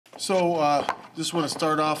So just want to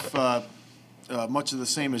start off much of the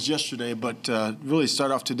same as yesterday, but really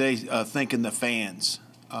start off today thanking the fans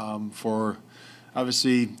for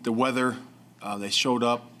obviously the weather. They showed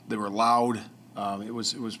up. They were loud. It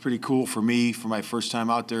was pretty cool for me for my first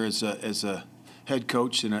time out there as a head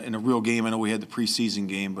coach in a real game. I know we had the preseason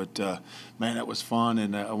game, but man, that was fun,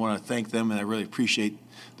 and I want to thank them, and I really appreciate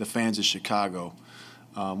the fans of Chicago.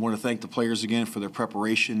 I want to thank the players again for their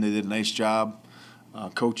preparation. They did a nice job.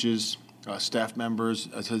 Coaches, staff members.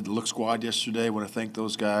 I said the look squad yesterday. I want to thank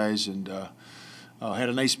those guys, and had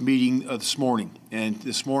a nice meeting this morning. And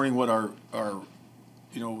this morning, what our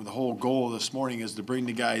the whole goal of this morning is to bring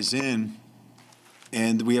the guys in,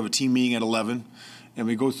 and we have a team meeting at 11, and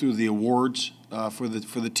we go through the awards for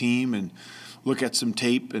the team and look at some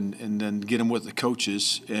tape and then get them with the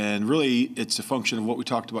coaches. And really, it's a function of what we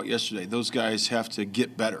talked about yesterday. Those guys have to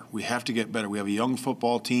get better. We have to get better. We have a young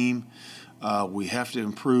football team. We have to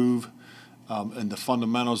improve in the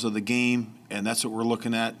fundamentals of the game, and that's what we're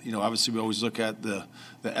looking at. Obviously we always look at the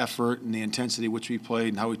effort and the intensity which we played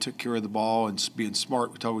and how we took care of the ball and being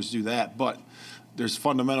smart. We always do that, but there's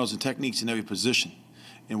fundamentals and techniques in every position,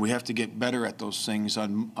 and we have to get better at those things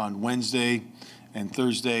on Wednesday and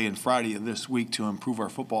Thursday and Friday of this week to improve our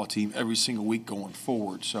football team every single week going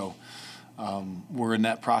forward. So we're in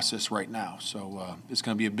that process right now. So it's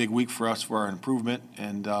going to be a big week for us for our improvement,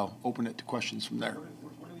 and I'll open it to questions from there.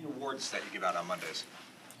 What are the awards that you give out on Mondays?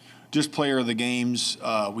 Just player of the games.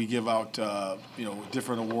 We give out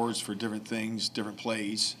different awards for different things, different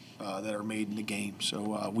plays that are made in the game.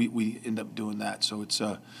 So we end up doing that. So it's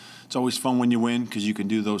always fun when you win because you can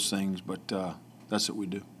do those things, but that's what we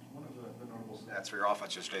do. Stats for your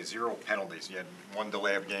offense yesterday, 0 penalties. You had one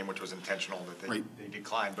delay of game, which was intentional that they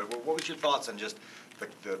declined. But what was your thoughts on just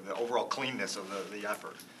the overall cleanness of the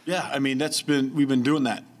effort? Yeah, I mean, we've been doing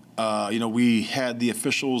that. We had the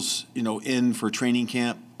officials, in for training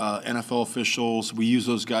camp, NFL officials. We use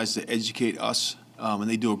those guys to educate us, and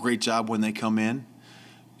they do a great job when they come in.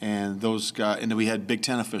 And those guys, and then we had Big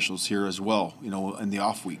Ten officials here as well, in the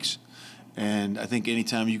off weeks. And I think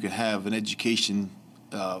anytime you can have an education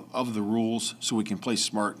of the rules so we can play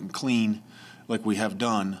smart and clean like we have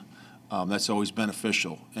done, that's always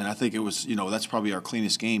beneficial. And I think it was, that's probably our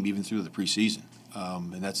cleanest game even through the preseason.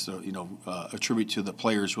 And that's, a tribute to the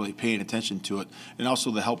players really paying attention to it, and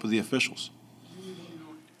also the help of the officials.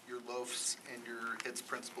 Your loafs and your hits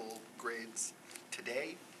principal grades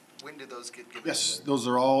today? When did those get given? Yes, those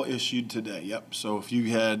are all issued today. Yep. So if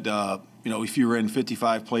you had, if you were in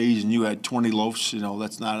 55 plays and you had 20 loafs,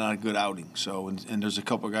 that's not a good outing. So, and there's a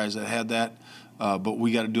couple of guys that had that, but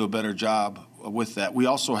we got to do a better job with that. We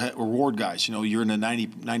also reward guys. You're in the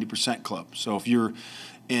 90% club. So if you're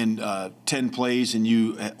in 10 plays and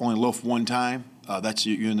you only loaf one time,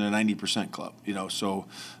 you're in the 90% club. So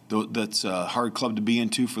that's a hard club to be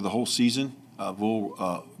into for the whole season.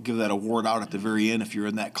 We'll give that award out at the very end if you're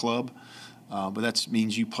in that club, but that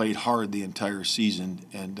means you played hard the entire season,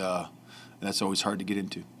 and that's always hard to get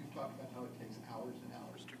into. You've talked about how it takes hours and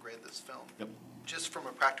hours to grade this film. Yep. Just from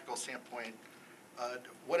a practical standpoint,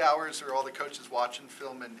 what hours are all the coaches watching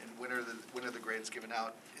film, and when are the grades given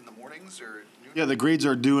out? In the mornings or noon? Yeah, the grades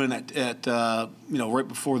are due at right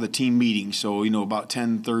before the team meeting. So about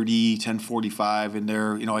 10:30, 10:45 in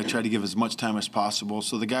there. I try to give as much time as possible.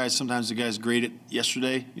 So sometimes the guys grade it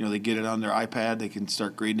yesterday. They get it on their iPad. They can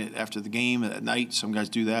start grading it after the game at night. Some guys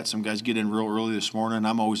do that. Some guys get in real early this morning.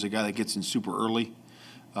 I'm always the guy that gets in super early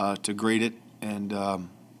to grade it and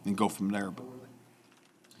go from there. But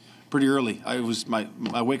pretty early.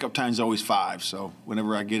 My wake up time is always 5. So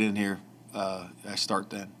whenever I get in here, I start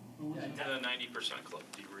then. In the 90% club,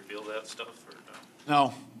 do you reveal that stuff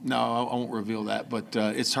or No, I won't reveal that. But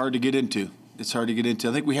it's hard to get into. I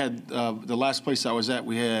think we had the last place I was at,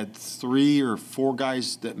 we had 3 or 4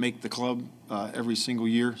 guys that make the club every single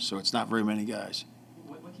year. So it's not very many guys.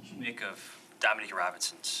 What did you make of Dominique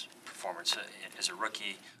Robinson's performance as a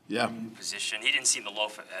rookie? Yeah. Position. He didn't seem to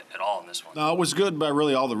loaf at all in this one. No, it was good by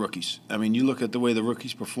really all the rookies. I mean, you look at the way the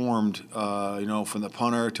rookies performed, from the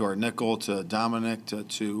punter to our nickel to Dominic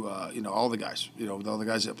to all the guys, all the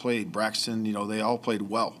guys that played, Braxton, they all played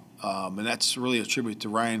well. And that's really a tribute to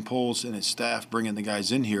Ryan Poles and his staff bringing the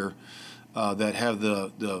guys in here that have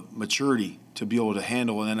the maturity to be able to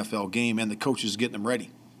handle an NFL game, and the coaches getting them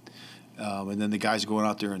ready. And then the guys going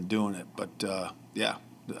out there and doing it. But,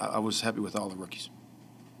 I was happy with all the rookies.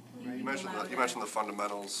 You mentioned the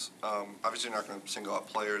fundamentals. Obviously, you're not going to single out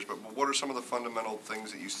players, but what are some of the fundamental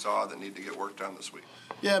things that you saw that need to get worked on this week?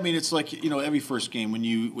 Yeah, I mean, it's like every first game when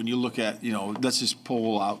you look at let's just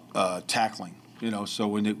pull out tackling. So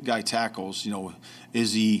when the guy tackles,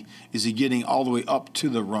 is he getting all the way up to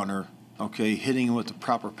the runner, okay, hitting him with the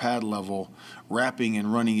proper pad level, wrapping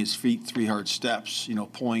and running his feet 3 hard steps,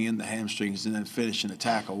 pulling in the hamstrings and then finishing the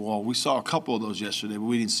tackle. Well, we saw a couple of those yesterday, but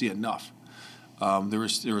we didn't see enough. There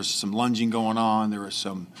was some lunging going on. There was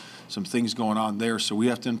some things going on there, so we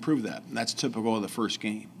have to improve that. And that's typical of the first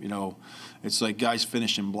game. It's like guys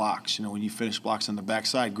finishing blocks. When you finish blocks on the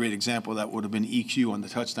backside, great example, that would have been EQ on the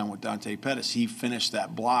touchdown with Dante Pettis. He finished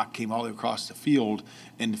that block, came all the way across the field,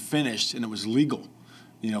 and finished, and it was legal.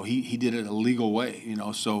 He did it a legal way,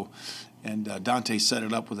 and Dante set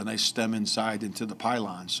it up with a nice stem inside into the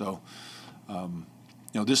pylon. So,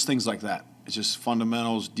 just things like that. It's just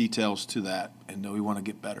fundamentals, details to that, and we want to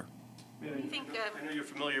get better. I know you're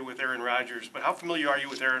familiar with Aaron Rodgers, but how familiar are you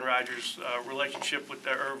with Aaron Rodgers' relationship with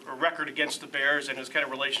or record against the Bears and his kind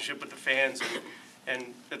of relationship with the fans,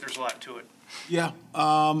 and that there's a lot to it? Yeah,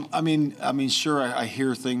 sure. I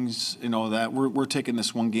hear things, that we're taking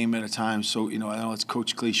this one game at a time. So, I know it's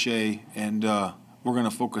coach cliche, and we're going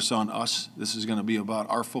to focus on us. This is going to be about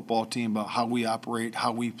our football team, about how we operate,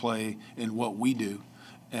 how we play, and what we do,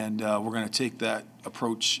 and we're going to take that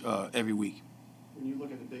approach every week. When you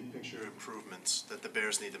look at the big picture improvements that the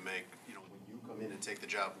Bears need to make, when you come in and take the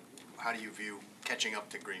job, how do you view catching up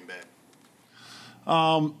to Green Bay?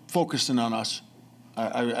 Focusing on us.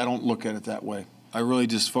 I don't look at it that way. I really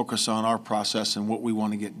just focus on our process and what we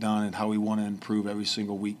want to get done and how we want to improve every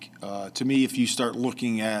single week. To me, if you start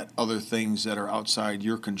looking at other things that are outside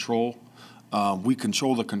your control, we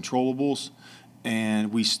control the controllables,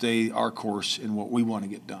 and we stay our course in what we want to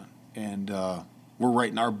get done. And we're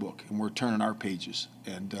writing our book, and we're turning our pages,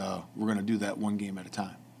 and we're going to do that one game at a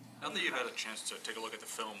time. Now that you've had a chance to take a look at the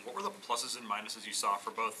film, what were the pluses and minuses you saw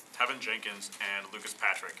for both Tevin Jenkins and Lucas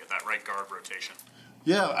Patrick at that right guard rotation?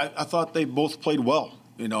 Yeah, I thought they both played well.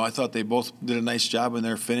 I thought they both did a nice job in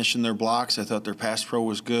there finishing their blocks. I thought their pass pro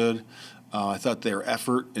was good. I thought their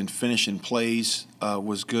effort in finishing plays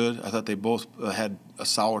was good. I thought they both had a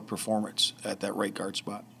solid performance at that right guard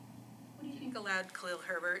spot. What do you think allowed Khalil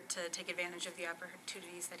Herbert to take advantage of the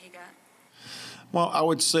opportunities that he got? Well, I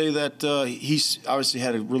would say that he's obviously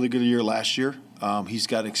had a really good year last year. He's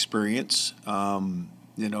got experience.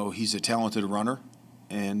 He's a talented runner.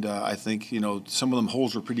 And I think, some of them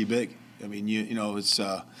holes were pretty big. I mean, it's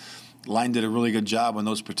line did a really good job on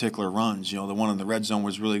those particular runs. The one in the red zone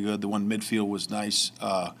was really good. The one midfield was nice.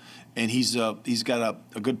 And he's got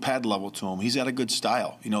a good pad level to him. He's got a good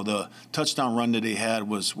style. The touchdown run that he had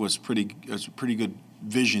was pretty good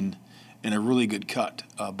vision and a really good cut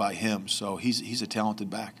by him. So he's a talented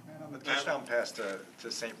back. And on the touchdown pass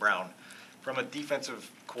to St. Brown, from a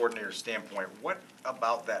defensive coordinator standpoint, what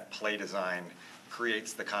about that play design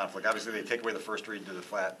creates the conflict? Obviously, they take away the first read to the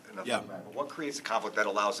flat and the fullback, but what creates the conflict that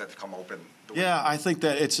allows that to come open? I think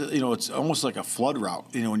that it's almost like a flood route.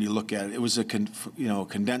 When you look at it, it was a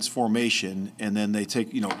condensed formation, and then they take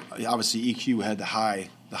obviously EQ had the high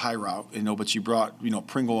route, but you brought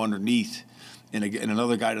Pringle underneath, and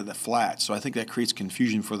another guy to the flat. So I think that creates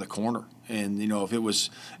confusion for the corner. And, if it was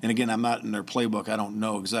 – and, again, I'm not in their playbook. I don't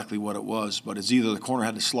know exactly what it was. But it's either the corner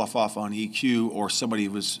had to slough off on EQ or somebody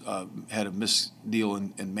had a misdeal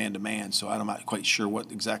in man-to-man. So I'm not quite sure what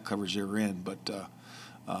exact coverage they were in. But,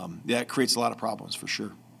 it creates a lot of problems for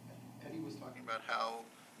sure. Eddie was talking about how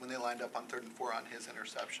when they lined up on 3rd and 4 on his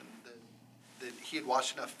interception, that he had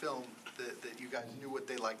watched enough film that you guys knew what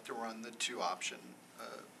they liked to run, the two-option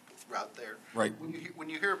route there. Right. When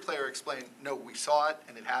you hear a player explain, no, we saw it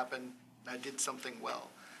and it happened, and I did something well,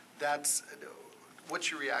 what's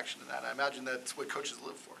your reaction to that? I imagine that's what coaches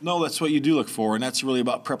live for. No, that's what you do look for, and that's really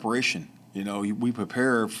about preparation. We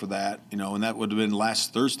prepare for that, and that would have been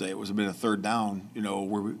last Thursday. It would have been a 3rd down,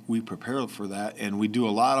 where we prepare for that, and we do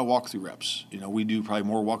a lot of walkthrough reps. We do probably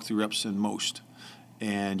more walkthrough reps than most,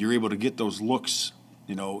 and you're able to get those looks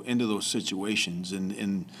into those situations,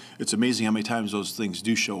 and it's amazing how many times those things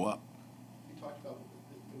do show up. You talked about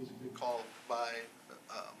it was a good call by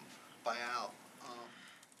Al.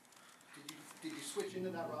 Did you switch into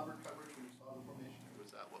that Robert coverage when you saw the formation, or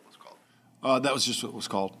was that what was called? That was just what was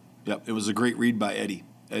called. Yep, it was a great read by Eddie.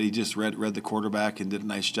 Eddie just read the quarterback and did a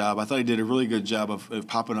nice job. I thought he did a really good job of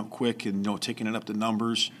popping up quick and taking it up to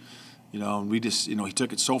numbers. And we just he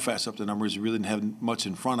took it so fast up to numbers. He really didn't have much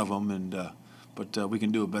in front of him, and. But we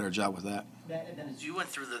can do a better job with that. And then as you went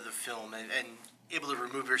through the film and able to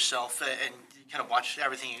remove yourself and you kind of watched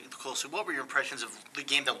everything closely, what were your impressions of the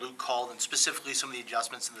game that Luke called and specifically some of the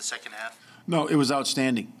adjustments in the second half? No, it was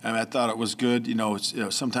outstanding. I mean, I thought it was good.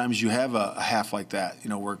 Sometimes you have a half like that,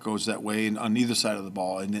 where it goes that way and on either side of the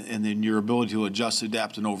ball, and then your ability to adjust,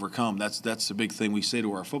 adapt, and overcome. That's the big thing we say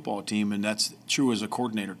to our football team, and that's true as a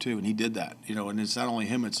coordinator too. And he did that. And it's not only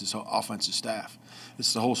him; it's his offensive staff.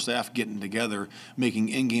 It's the whole staff getting together, making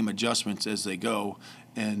in-game adjustments as they go,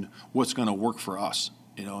 and what's going to work for us.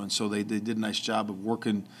 And so they did a nice job of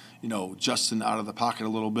working, Justin out of the pocket a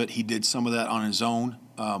little bit. He did some of that on his own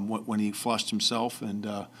when he flushed himself, and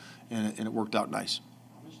it worked out nice.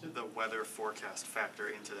 How much did the weather forecast factor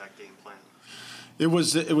into that game plan? It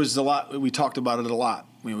was a lot. We talked about it a lot.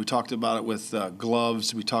 We talked about it with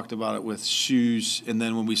gloves. We talked about it with shoes. And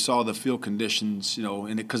then when we saw the field conditions,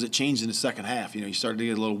 and because it changed in the second half, you started to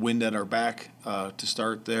get a little wind at our back to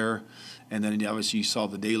start there. And then obviously you saw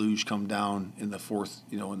the deluge come down in the fourth.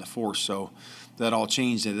 So that all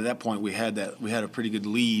changed. And at that point we had a pretty good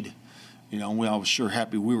lead. And we all were sure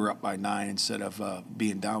happy we were up by 9 instead of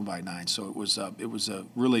being down by 9. So it was a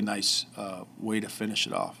really nice way to finish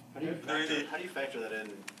it off. How do you factor that in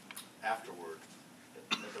afterward,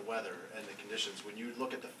 the weather and the conditions? When you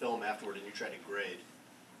look at the film afterward and you try to grade,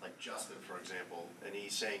 like Justin, for example, and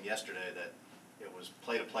he's saying yesterday that it was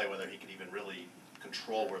play to play whether he could even really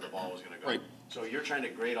control where the ball was going to go. Right. So you're trying to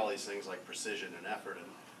grade all these things like precision and effort, and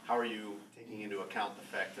how are you taking into account the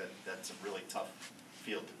fact that that's a really tough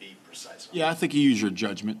field to be precise on? Yeah, I think you use your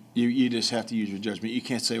judgment. You just have to use your judgment. You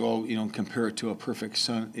can't say, well, compare it to a perfect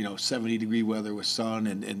sun, 70-degree weather with sun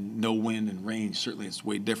and no wind and rain. Certainly it's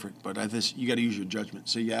way different, but you got to use your judgment.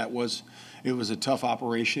 So yeah, it was a tough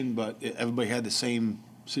operation, but everybody had the same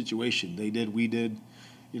situation. They did, we did,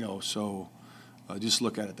 so just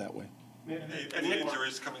look at it that way. Any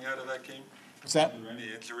injuries coming out of that game? What's that?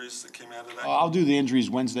 Any injuries that came out of that? I'll do the injuries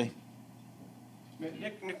Wednesday.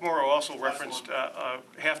 Nick Morrow also referenced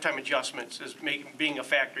halftime adjustments as being a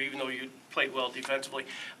factor, even though you played well defensively.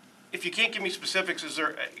 If you can't give me specifics, is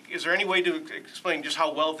there any way to explain just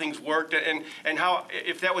how well things worked and how,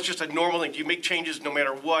 if that was just a normal thing, do you make changes no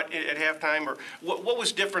matter what at halftime, or what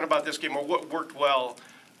was different about this game, or what worked well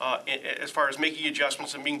as far as making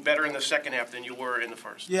adjustments and being better in the second half than you were in the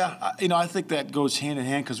first? Yeah, I think that goes hand in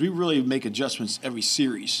hand because we really make adjustments every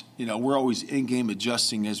series. We're always in-game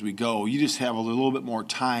adjusting as we go. You just have a little bit more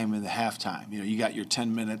time in the halftime. You got your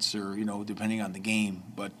 10 minutes or, depending on the game.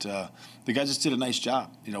 But the guys just did a nice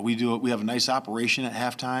job. We have a nice operation at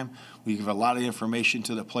halftime. We give a lot of information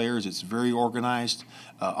to the players. It's very organized.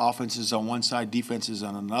 Offense is on one side, defense is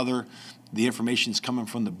on another. The information is coming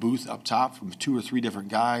from the booth up top from 2 or 3 different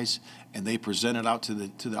guys, and they present it out to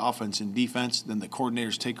the offense and defense. Then the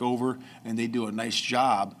coordinators take over, and they do a nice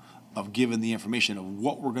job of giving the information of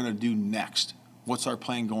what we're going to do next. What's our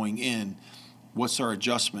plan going in? What's our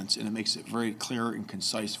adjustments? And it makes it very clear and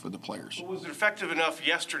concise for the players. Well, was it effective enough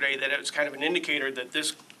yesterday that it was kind of an indicator that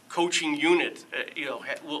this coaching unit,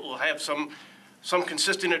 will have some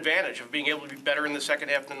consistent advantage of being able to be better in the second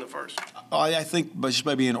half than the first? I think just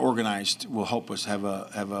by being organized will help us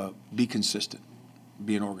be consistent,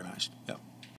 being organized. Yeah.